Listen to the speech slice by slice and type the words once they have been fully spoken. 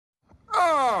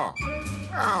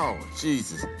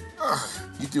Jesus.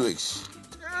 You do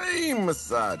extreme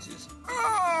massages.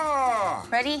 Oh.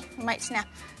 Ready? You might snap.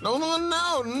 No,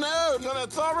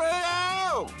 it's already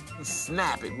out.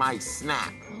 Snap, it might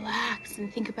snap. Relax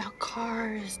and think about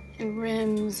cars and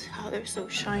rims, how they're so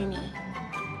shiny.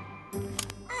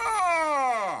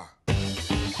 Oh.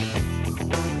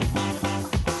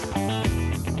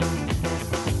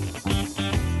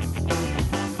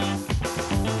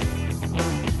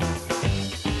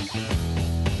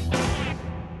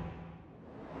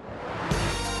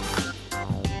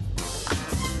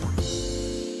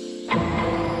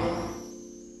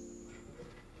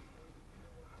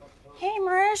 Hey,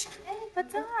 Marish. Hey,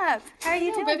 what's up? How are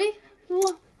you doing, baby?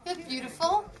 You're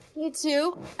beautiful. You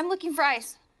too. I'm looking for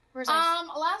Ice. Where's Ice?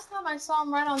 Last time I saw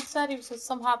him right on set, he was with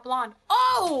some hot blonde.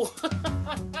 Oh!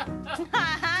 You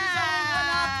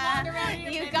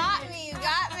got me.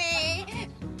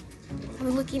 I've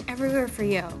been looking everywhere for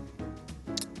you.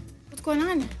 What's going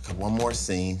on? One more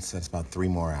scene, so that's about 3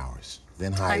 more hours.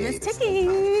 Then hiatus. Time is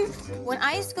ticking. When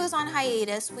Ice goes on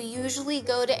hiatus, we usually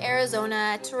go to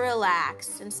Arizona to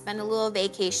relax and spend a little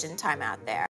vacation time out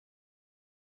there.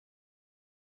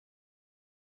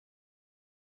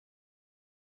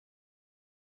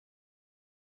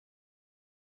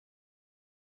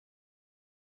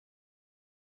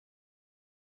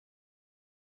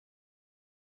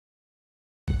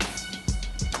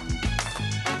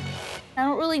 I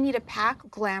don't really need to pack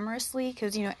glamorously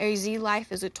because, you know, AZ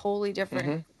life is a totally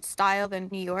different style than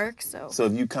New York, so. So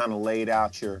have you kind of laid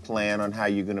out your plan on how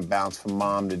you're going to bounce from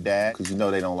mom to dad? Because you know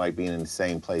they don't like being in the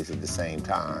same place at the same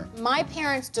time. My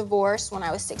parents divorced when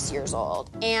I was 6 years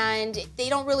old, and they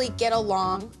don't really get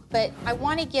along, but I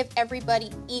want to give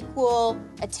everybody equal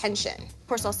attention. Of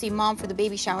course, I'll see Mom for the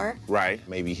baby shower. Right.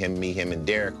 Maybe me, him, and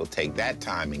Derek will take that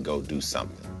time and go do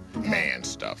something. Man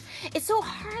stuff. It's so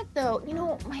hard, though. You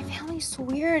know, my family's so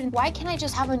weird. Why can't I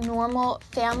just have a normal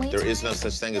family There time? is no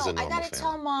such thing as a normal family. I gotta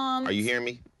tell Mom. Are you hearing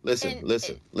me? Listen.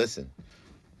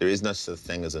 There is no such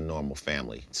thing as a normal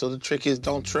family. So the trick is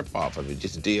don't trip off of it.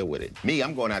 Just deal with it. Me,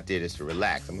 I'm going out there just to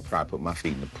relax. I'm gonna probably put my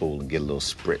feet in the pool and get a little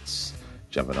spritz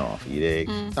jumping off. You dig?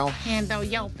 Don't handle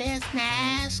your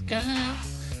business, girl.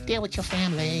 Deal with your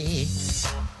family.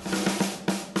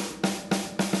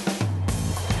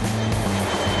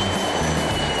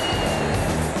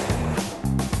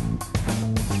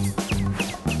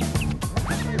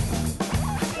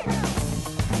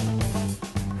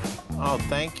 Oh,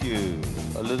 thank you.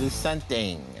 A little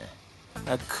something.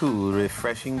 A cool,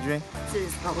 refreshing drink. This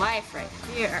is the life right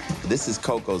here. This is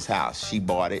CoCo's house. She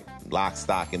bought it, lock,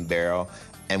 stock, and barrel,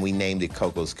 and we named it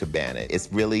CoCo's Cabana. It's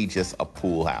really just a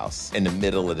pool house in the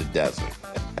middle of the desert.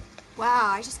 Wow,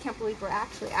 I just can't believe we're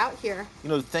actually out here. You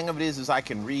know, the thing of it is I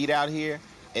can read out here.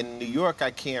 In New York,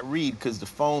 I can't read because the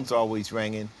phone's always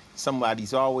ringing.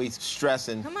 Somebody's always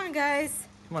stressing. Come on, guys.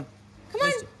 Come on. Come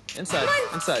on. Inside. Uncle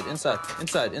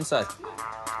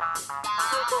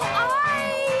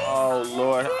Ice. Oh,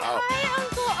 Lord. Hi,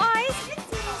 Uncle Ice.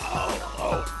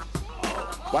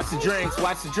 Watch the drinks.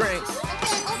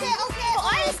 Okay. Uncle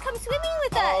Ice, come swimming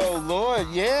with us. Oh, Lord,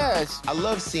 yes. I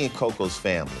love seeing Coco's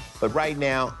family. But right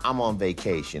now, I'm on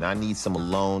vacation. I need some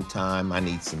alone time. I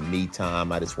need some me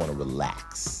time. I just want to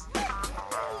relax.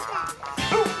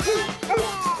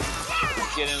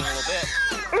 Get in a little bit.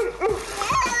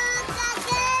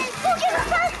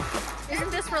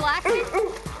 Isn't this relaxing?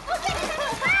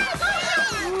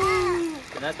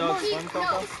 Can that dog swim, Coco?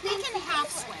 No, they can half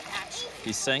swim, actually.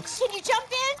 He sinks. Can you jump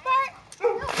in, Bart?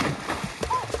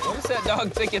 What does that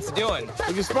dog think it's doing?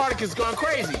 Look at Spartacus going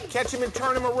crazy. Catch him and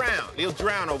turn him around. He'll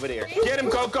drown over there. Get him,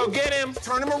 Coco, get him.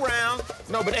 Turn him around.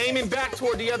 No, but aim him back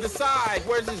toward the other side.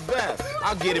 Where's his vest?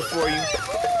 I'll get it for you.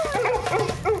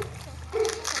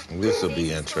 This will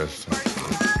be interesting.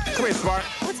 Come here, Spart.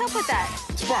 What's up with that?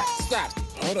 Spart, stop.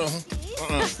 Hold on.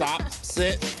 Stop.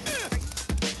 Sit.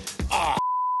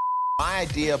 My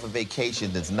idea of a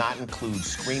vacation does not include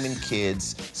screaming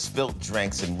kids, spilt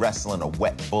drinks, and wrestling a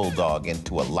wet bulldog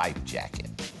into a life jacket.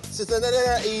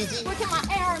 Easy. Look at my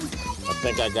arms. I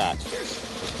think I got you.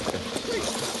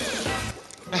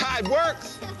 It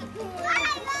works.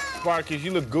 Spartacus,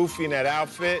 you look goofy in that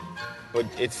outfit, but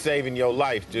it's saving your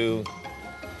life, dude.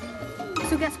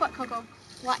 So guess what, Coco?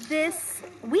 What? This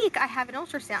week I have an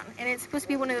ultrasound, and it's supposed to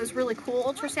be one of those really cool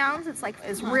ultrasounds. It's like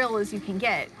as real as you can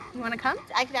get. You want to come?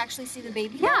 I could actually see the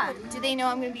baby? Yeah. Do they know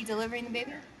I'm going to be delivering the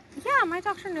baby? Yeah, my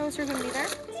doctor knows you're going to be there.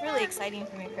 It's really exciting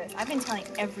for me, Chris. I've been telling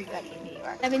everybody in New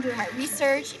York. I've been doing my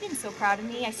research. You've been so proud of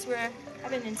me. I swear,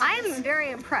 I've been into I'm this. very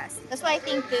impressed. That's why I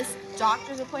think this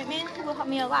doctor's appointment will help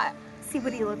me a lot. See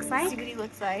what he looks like? See what he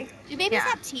looks like. Do babies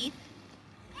have teeth?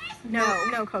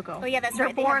 No, Coco. Oh, yeah, that's They're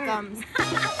right. They born have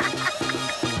gums.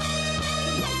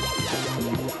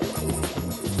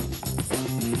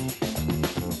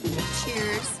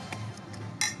 Cheers.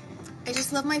 I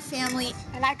just love my family.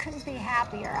 And I couldn't be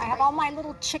happier. I have all my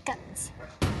little chickens.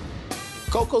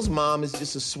 CoCo's mom is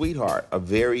just a sweetheart, a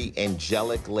very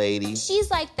angelic lady.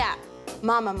 She's like that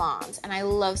mama moms, and I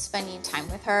love spending time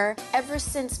with her. Ever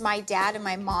since my dad and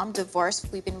my mom divorced,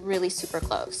 we've been really super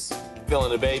close.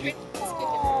 Feeling the baby?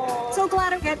 So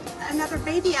glad I get another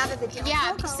baby out of the deal.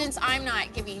 Yeah, Coco. since I'm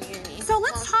not giving you any. So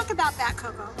let's talk about that,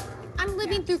 Coco. I'm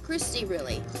living through Christy,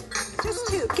 really. Just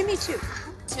two. Give me two.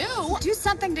 Two? Do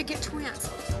something to get twins.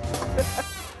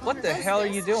 What the hell are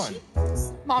you doing?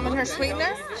 Mom and her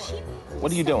sweetener?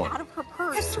 What are you doing? Out of her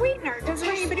purse. A sweetener. Doesn't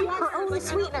anybody want Her own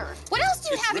sweetener. What else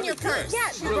do you have in your purse? Yeah,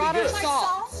 She brought her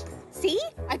salt. See?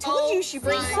 I told you she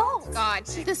brings my salt. God,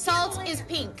 the salt is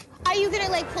pink. Are you gonna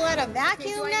like pull out a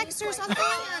vacuum next or something?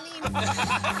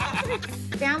 I mean,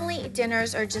 family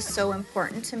dinners are just so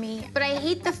important to me, but I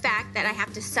hate the fact that I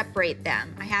have to separate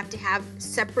them. I have to have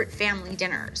separate family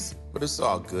dinners. But it's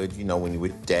all good. You know, when you're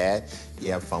with dad,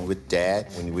 you have fun with dad.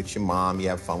 When you're with your mom, you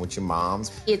have fun with your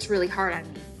moms. It's really hard on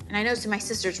me, and I know my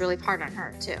sister's really hard on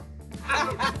her too.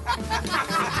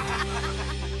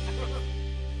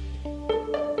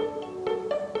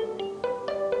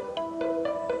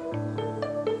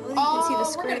 You can see the We're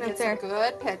screen gonna up get there. some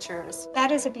good pictures.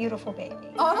 That is a beautiful baby.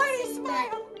 Oh, honey,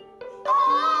 smile.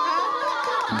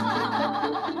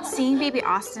 Seeing baby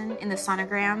Austin in the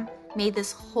sonogram made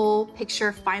this whole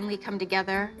picture finally come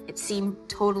together. It seemed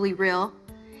totally real.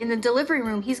 In the delivery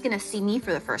room, he's gonna see me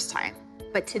for the first time.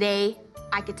 But today,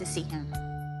 I get to see him.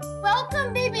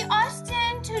 Welcome, baby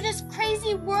Austin, to this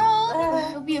crazy world.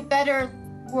 It'll be a better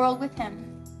world with him.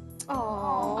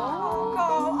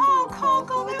 Oh,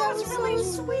 Coco, that was really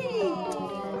sweet.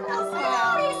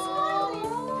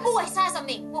 Oh, I saw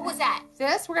something. What was that?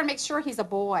 This, we're gonna make sure he's a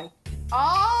boy.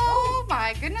 Oh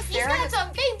my goodness, He's there got it is. some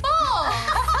big balls.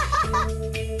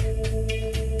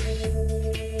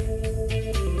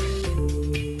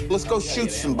 Let's go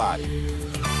shoot somebody.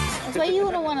 So you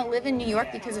wouldn't want to live in New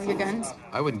York because of your guns?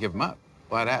 I wouldn't give them up.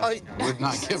 Why ask? Would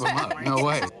not give them up. No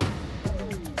way.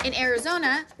 In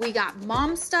Arizona, we got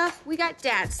mom stuff, we got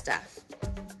dad stuff.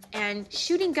 And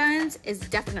shooting guns is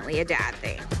definitely a dad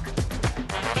thing.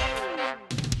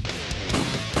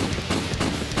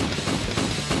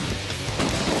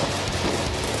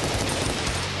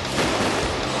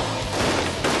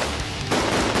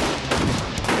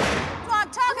 That's what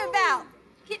I'm talking about.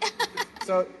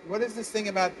 So, what is this thing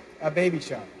about a baby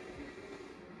shower?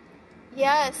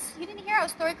 Yes. You didn't hear I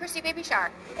was throwing Christy baby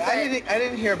shower. I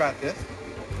didn't hear about this.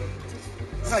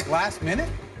 It's like last minute?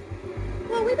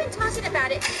 Well, we've been talking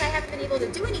about it since I haven't been able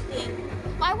to do anything.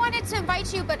 I wanted to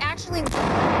invite you, but actually...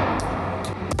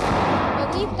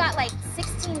 But we've got like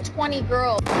 16, 20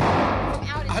 girls from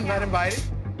out of I'm not town. invited.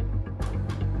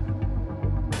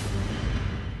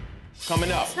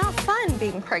 Coming up. It's not fun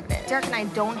being pregnant. Derek and I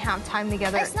don't have time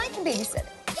together. It's not can babysit.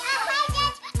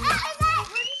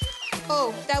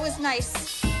 Oh, that was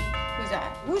nice. Who's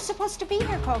that? Who's supposed to be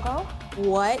here, Coco?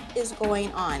 What is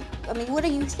going on? I mean, what are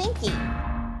you thinking?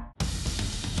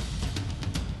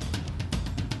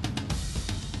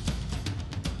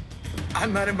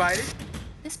 I'm not invited.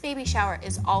 This baby shower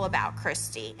is all about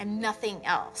Christy and nothing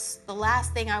else. The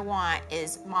last thing I want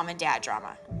is mom and dad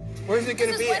drama. Where's it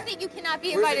gonna This be is one at? thing you cannot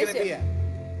be Where's it invited gonna be to. at?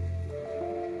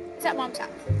 It's at mom's house.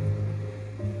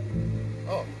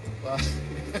 Oh, well, I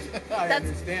That's-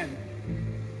 understand.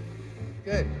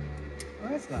 Good.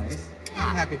 Well, that's nice.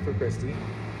 I'm happy for Christy.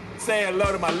 Say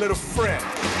hello to my little friend.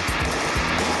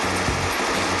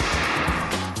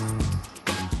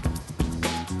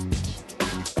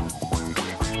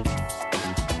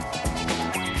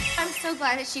 I'm so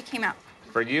glad that she came out.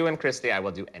 For you and Christy, I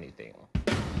will do anything.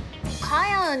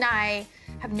 Kyle and I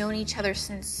have known each other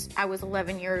since I was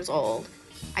 11 years old.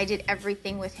 I did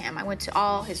everything with him. I went to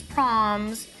all his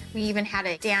proms. We even had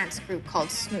a dance group called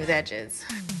Smooth Edges.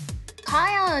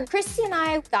 Kyle and Christy and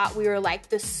I thought we were like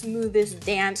the smoothest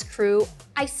dance crew.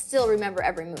 I still remember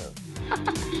every move.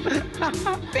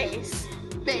 Face,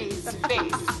 face,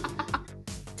 face.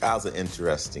 Kyle's an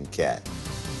interesting cat.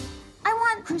 I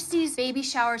want Christy's baby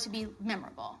shower to be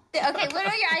memorable. Okay, what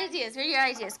are your ideas? What are your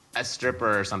ideas? A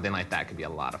stripper or something like that could be a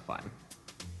lot of fun.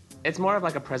 It's more of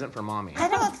like a present for mommy. I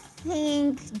don't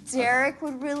think Derek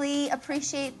would really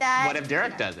appreciate that. What if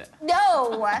Derek does it?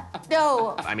 No,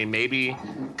 no. I mean, maybe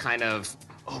kind of,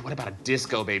 oh, what about a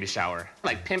disco baby shower?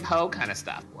 Like pimp ho kind of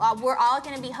stuff. We're all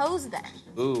gonna be hoes then.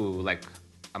 Ooh, like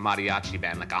a mariachi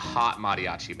band, like a hot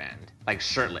mariachi band. Like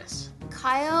shirtless.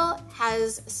 Kyle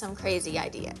has some crazy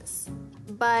ideas.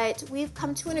 but we've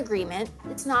come to an agreement.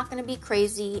 It's not gonna be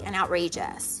crazy and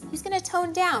outrageous. He's gonna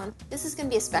tone down. This is gonna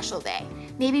be a special day.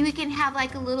 Maybe we can have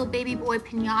like a little baby boy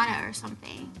piñata or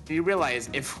something. Do you realize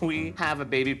if we have a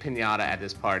baby piñata at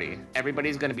this party,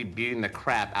 everybody's gonna be beating the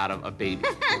crap out of a baby?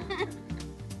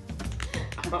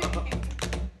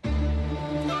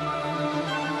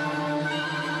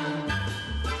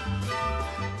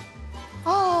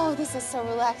 Oh, this is so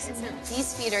relaxing.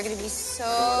 These feet are gonna be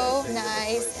so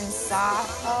nice and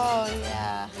soft. Oh,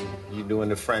 yeah. You doing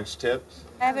the French tips?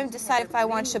 I haven't decided if I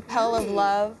want Chappelle of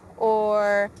Love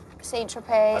or Saint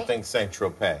Tropez. I think Saint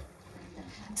Tropez.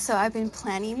 So I've been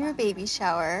planning your baby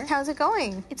shower. How's it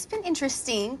going? It's been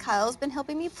interesting. Kyle's been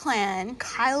helping me plan.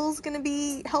 Kyle's gonna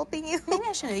be helping you. Maybe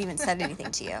I shouldn't have even said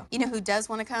anything to you. You know who does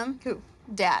want to come? Who?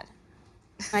 Dad.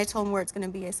 I told him where it's gonna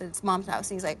be. I said it's Mom's house.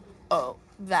 And he's like, oh,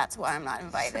 that's why I'm not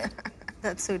invited.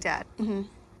 That's so Dad.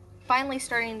 Finally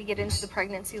starting to get into the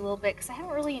pregnancy a little bit because I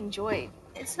haven't really enjoyed.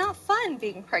 It's not fun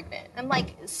being pregnant. I'm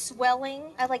like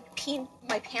swelling. I like peeing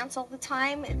my pants all the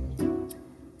time.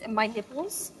 And my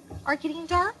nipples are getting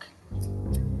dark.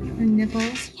 Your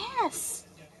nipples? Yes.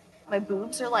 My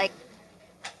boobs are like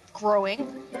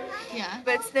growing. Yeah.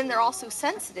 But then they're also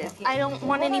sensitive. I don't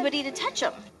want anybody to touch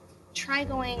them. Try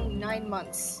going 9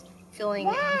 months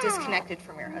feeling disconnected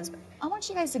from your husband. I want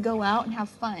you guys to go out and have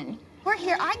fun. We're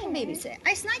here. I can babysit.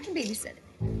 Ice and I can babysit.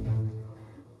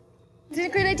 Is it a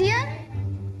great idea?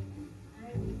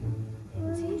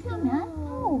 See, he's not mad.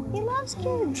 No, he loves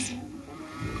kids.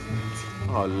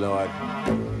 Oh, Lord.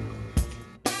 Come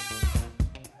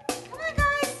on,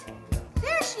 guys.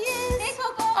 There she is. Hey,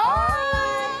 CoCo.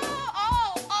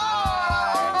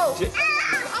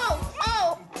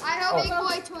 I have big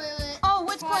boy toilet. Oh,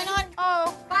 what's going on?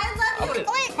 Oh, I love you.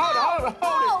 Wait.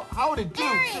 Hold it,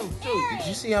 dude. Did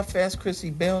you see how fast Chrissy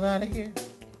bailed out of here?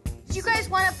 Do you guys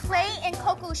want to play in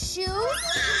CoCo's shoes?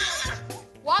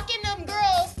 Walk in them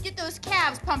girls, get those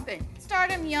calves pumping. Start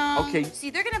them young. Okay.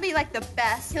 See, they're gonna be like the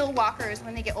best hill walkers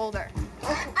when they get older.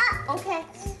 Okay.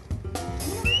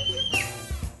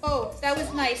 Oh, that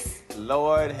was nice.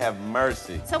 Lord have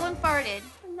mercy. Someone farted.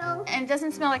 No. And it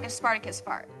doesn't smell like a Spartacus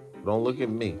fart. Don't look at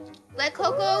me. Let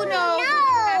CoCo know you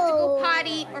have to go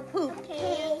potty or poop.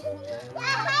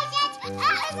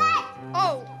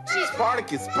 Oh, she's...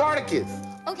 Spartacus.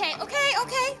 Okay.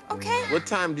 What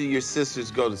time do your sisters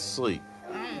go to sleep?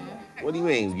 What do you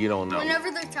mean you don't know?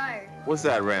 Whenever they're tired. What's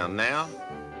that, around now?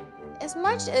 As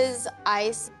much as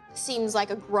Ice seems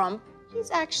like a grump, he's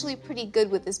actually pretty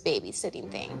good with this babysitting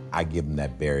thing. I give them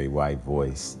that Barry White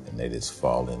voice, and they just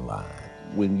fall in line.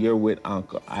 When you're with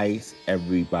Uncle Ice,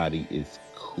 everybody is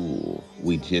cool.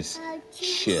 We just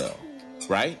chill,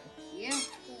 right? Yeah.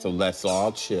 So let's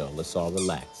all chill. Let's all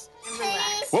relax.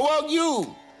 Whoa,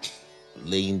 you!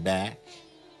 Lean back.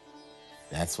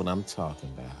 That's what I'm talking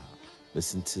about.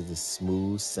 Listen to the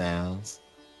smooth sounds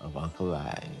of Uncle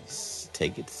Ice.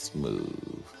 Take it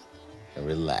smooth and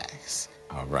relax.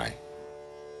 All right.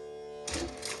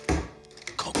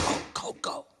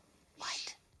 CoCo.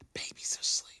 What? The babies are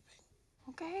sleeping.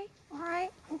 Okay. All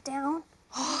right. I'm down.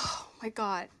 Oh, my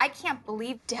God. I can't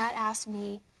believe Dad asked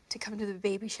me to come to the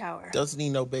baby shower. Doesn't he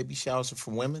know baby showers are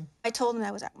for women? I told him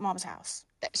I was at Mom's house.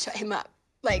 That shut him up.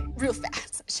 Like, real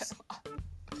fast. I shut him up.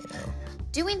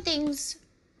 Doing things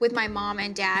with my mom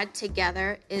and dad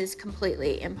together is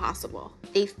completely impossible.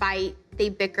 They fight, they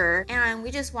bicker, and we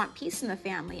just want peace in the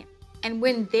family. And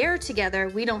when they're together,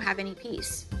 we don't have any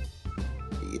peace.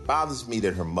 It bothers me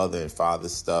that her mother and father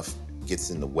stuff gets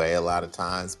in the way a lot of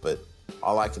times, but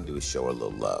all I can do is show her a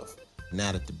little love.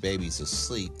 Now that the baby's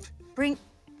asleep. Wait.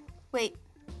 Did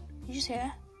you say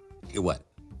that? Hear what?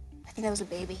 I think that was a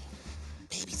baby.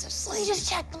 Baby's Let asleep. me just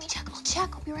check. I'll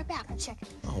check. I'll be right back. I'll check it.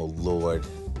 Oh, Lord.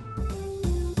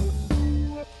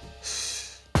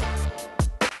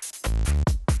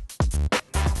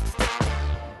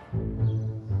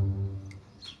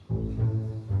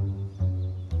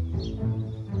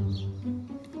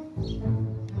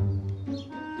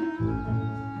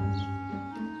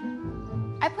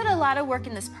 I put a lot of work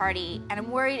in this party, and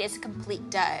I'm worried it's a complete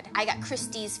dud. I got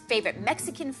Christy's favorite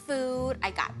Mexican food,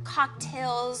 I got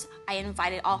cocktails, I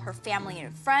invited all her family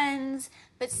and friends,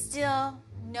 but still,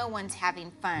 no one's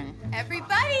having fun.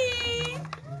 Everybody,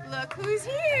 look who's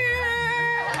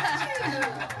here!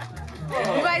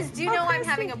 You guys do know I'm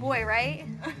having a boy, right?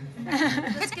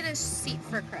 Let's get a seat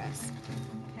for Chris.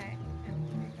 Okay.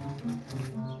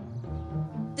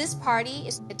 This party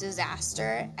is a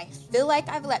disaster. I feel like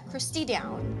I've let Christy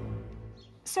down.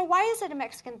 So why is it a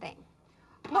Mexican thing?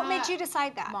 What made you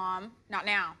decide that? Mom, not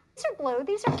now. These are blue.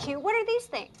 These are cute. What are these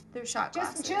things? They're shot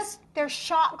glasses. They're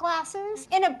shot glasses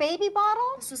in a baby bottle?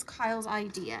 This was Kyle's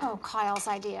idea. Oh, Kyle's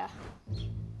idea.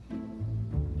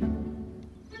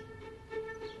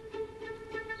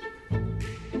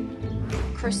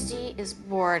 Christy is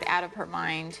bored out of her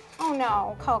mind. Oh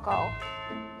no, CoCo.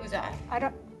 Who's that? I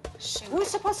don't. Who's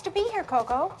supposed to be here,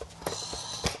 CoCo?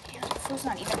 Damn, the food's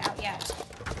not even out yet.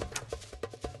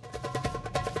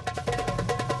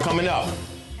 Coming up.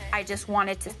 I just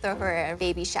wanted to throw her a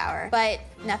baby shower, but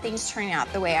nothing's turning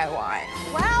out the way I want.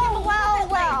 Well, well,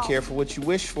 well. Careful what you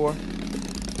wish for.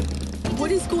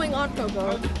 What is going on,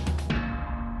 CoCo?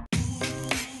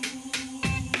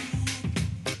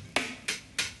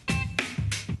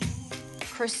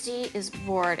 Christy is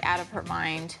bored out of her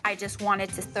mind. I just wanted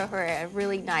to throw her a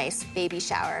really nice baby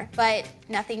shower, but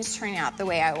nothing's turning out the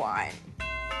way I want.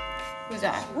 Who's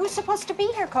that? Who's supposed to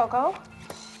be here, CoCo?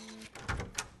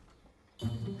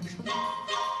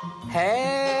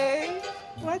 Hey!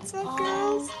 What's up,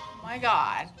 girls? Oh my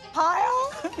God.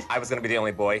 Kyle? I was gonna be the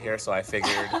only boy here, so I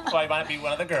figured, well, I might be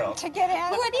one of the girls. To get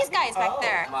in? Who are these guys back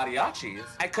there? Mariachis.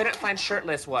 I couldn't find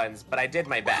shirtless ones, but I did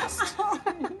my best.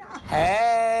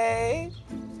 Hey!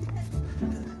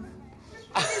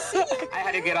 I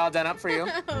had to get all done up for you.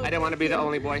 I didn't want to be the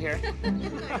only boy here.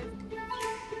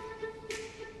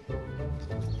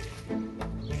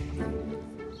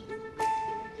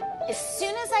 As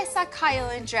soon as I saw Kyle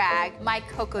in drag, my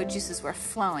cocoa juices were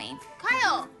flowing.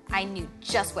 Kyle! I knew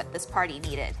just what this party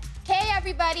needed. Okay,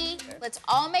 everybody, let's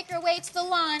all make our way to the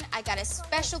lawn. I got a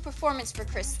special performance for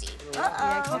Christy.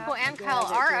 Yeah, CoCo and Kyle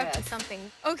are up to something.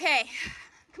 Okay,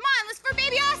 come on, let's for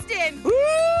baby Austin. Woo!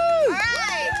 All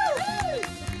right. Woo!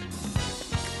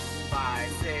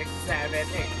 5, 6, 7,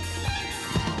 8.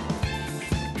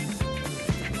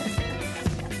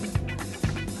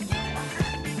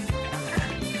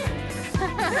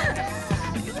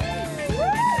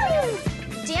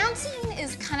 Dancing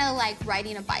is kind of like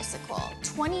riding a bicycle.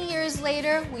 20 years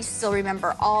later, we still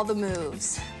remember all the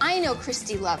moves. I know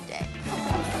Christy loved it.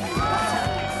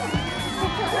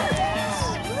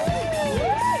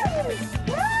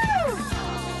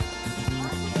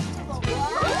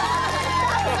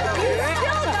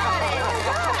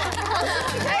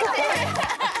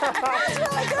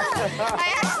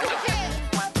 I actually did.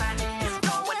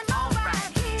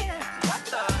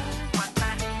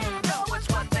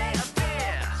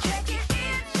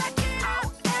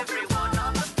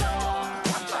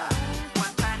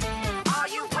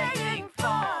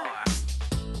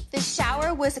 The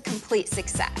shower was a complete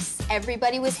success.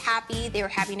 Everybody was happy, they were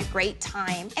having a great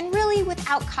time. And really,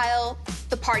 without Kyle,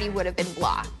 the party would have been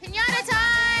blah. Piñata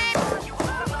time!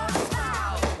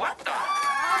 What the?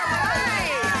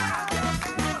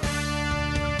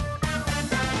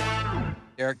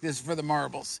 Eric, this is for the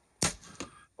marbles.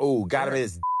 Oh, got him in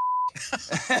his.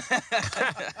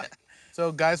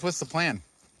 So, guys, what's the plan?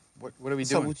 What are we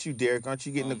So doing? with you, Derek? Aren't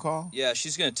you getting the call? Yeah,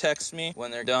 she's gonna text me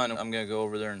when they're done. I'm gonna go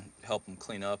over there and help them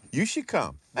clean up. You should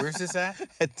come. Where's this at?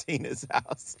 At Tina's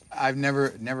house. I've never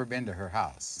been to her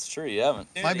house. It's true, you haven't.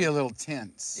 Might be a little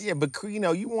tense. Yeah, but you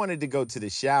know, you wanted to go to the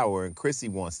shower, and Chrissy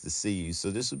wants to see you, so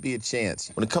this would be a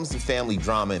chance. When it comes to family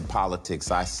drama and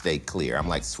politics, I stay clear. I'm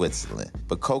like Switzerland.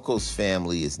 But Coco's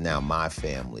family is now my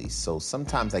family, so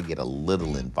sometimes I get a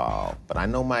little involved, but I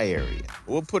know my area.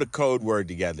 We'll put a code word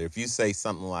together. If you say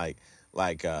something like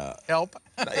Help.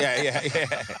 yeah.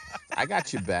 I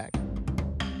got your back.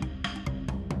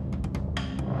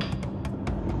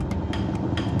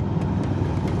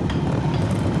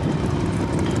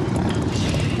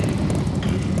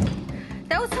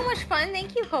 That was so much fun.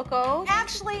 Thank you, CoCo.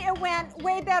 Actually, it went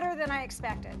way better than I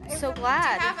expected. So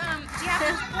glad. Do you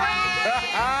have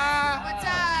What's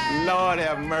up? Lord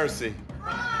have mercy.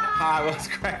 Hi, what's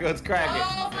cracking? What's cracking?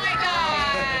 Oh my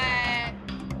God.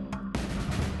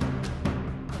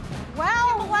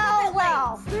 Well, well,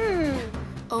 well.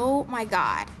 Oh my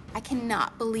God, I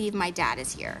cannot believe my dad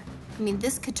is here. I mean,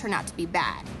 this could turn out to be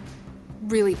bad.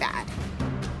 Really bad.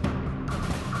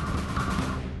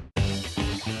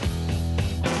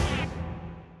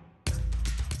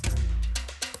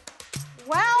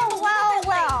 Well, well,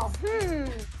 well.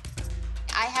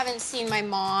 I haven't seen my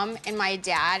mom and my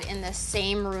dad in the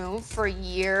same room for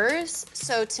years,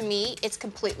 so to me, it's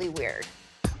completely weird.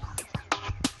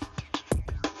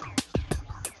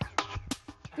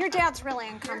 Your dad's really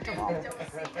uncomfortable.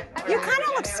 You kind of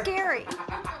look scary.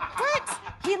 What?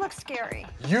 He looks scary.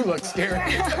 You look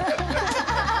scary.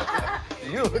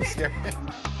 You look scary.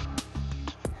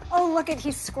 Oh, look at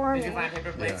he's squirming. Did you find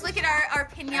paper plates? Look at our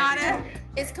piñata.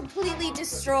 It's completely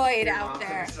destroyed out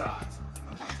there.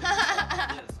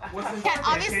 Yeah,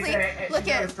 obviously, look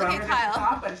at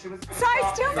Kyle. So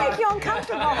I still make you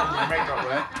uncomfortable,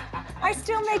 huh? I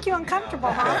still make you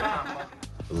uncomfortable, huh?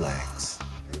 Relax.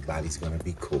 Everybody's gonna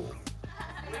be cool.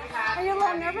 Are you a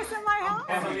little nervous in my house?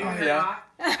 Yeah.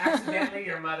 Accidentally,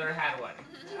 your mother had one.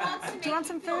 Do you want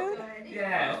some food?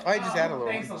 Yeah. I just had a little.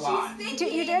 Thanks a lot. You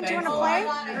did? Do you want to play?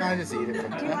 No, I just eat it.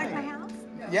 Do you like my house?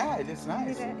 Yeah, it's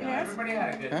nice. It is? Everybody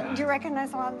had a good time. Do you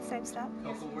recognize a lot of the same stuff?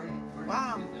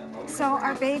 Wow. So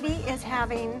our baby is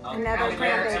having another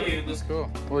grandbaby. That's cool.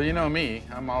 Well, you know me.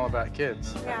 I'm all about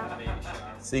kids. Yeah.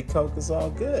 See, Coke is all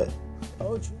good.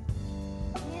 Told you.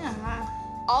 Yeah.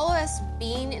 All of us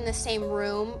being in the same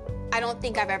room, I don't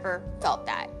think I've ever felt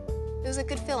that. It was a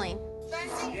good feeling.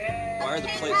 Why are the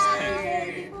plates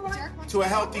pink? To a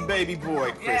healthy baby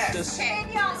boy, Chris.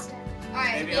 Baby Austin. All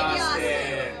right, Baby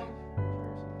Austin.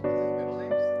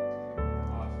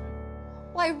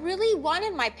 Well, I really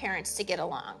wanted my parents to get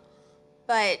along,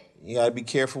 but You gotta be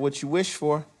careful what you wish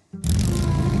for.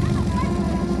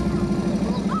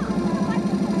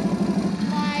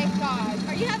 my God,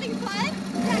 are you having fun?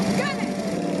 Yes, goodness.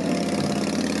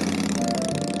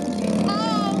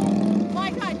 Oh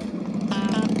my God.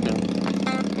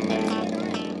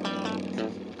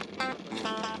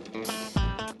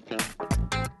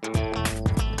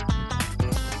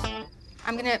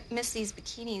 I'm gonna miss these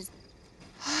bikinis.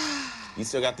 You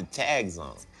still got the tags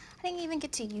on. I didn't even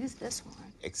get to use this one.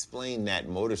 Explain that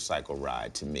motorcycle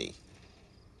ride to me.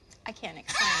 I can't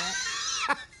explain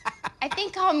it. I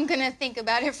think I'm gonna think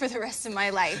about it for the rest of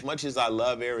my life. As much as I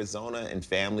love Arizona and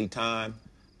family time,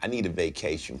 I need a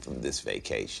vacation from this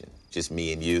vacation. Just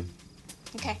me and you.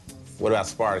 Okay. What about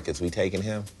Spartacus? We taking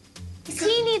him?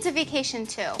 He needs a vacation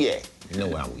too. Yeah, you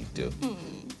know how we do.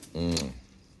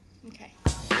 Okay.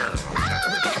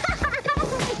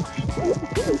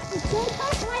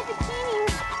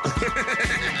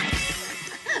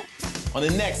 On the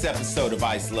next episode of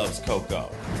Ice Loves CoCo.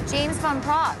 James Von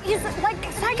Prague. He's like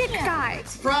a psychic guy.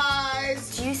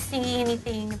 Surprise! Do you see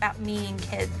anything about me and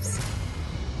kids?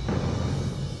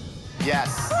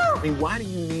 Yes. I mean, why do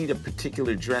you need a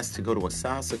particular dress to go to a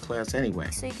salsa class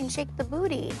anyway? So you can shake the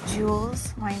booty.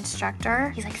 Jules, my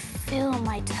instructor, he's like, feel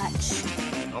my touch.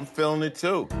 I'm feeling it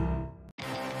too.